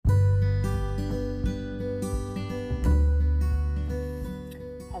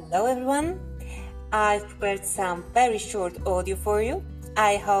Hello everyone, I've prepared some very short audio for you.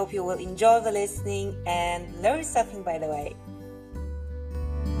 I hope you will enjoy the listening and learn something by the way.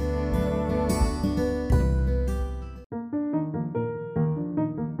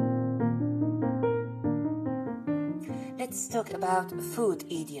 Let's talk about food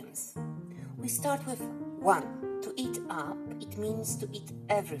idioms. We start with 1. To eat up, it means to eat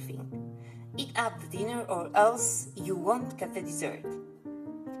everything. Eat up the dinner or else you won't get the dessert.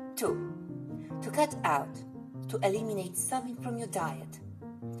 2. To cut out, to eliminate something from your diet.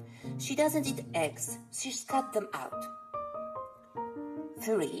 She doesn't eat eggs, she's cut them out.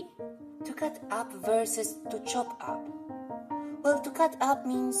 3. To cut up versus to chop up. Well, to cut up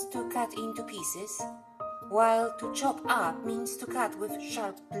means to cut into pieces, while to chop up means to cut with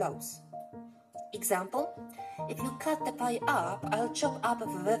sharp blows. Example, if you cut the pie up, I'll chop up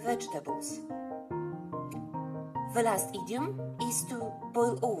the vegetables. The last idiom is to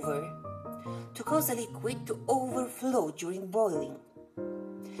boil over, to cause a liquid to overflow during boiling.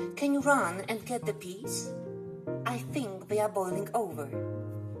 Can you run and get the peas? I think they are boiling over.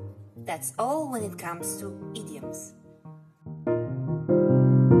 That's all when it comes to idioms.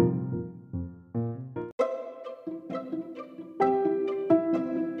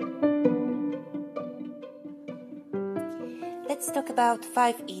 Let's talk about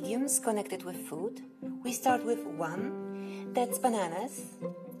 5 idioms connected with food. We start with 1, that's bananas.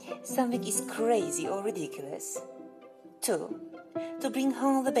 Something is crazy or ridiculous. 2, to bring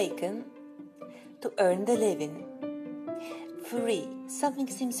home the bacon. To earn the living. 3, something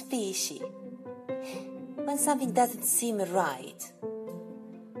seems fishy. When something doesn't seem right.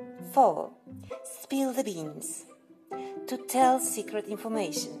 4, spill the beans. To tell secret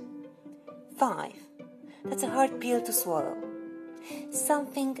information. 5, that's a hard pill to swallow.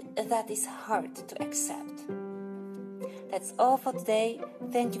 Something that is hard to accept. That's all for today.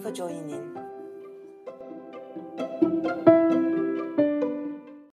 Thank you for joining in.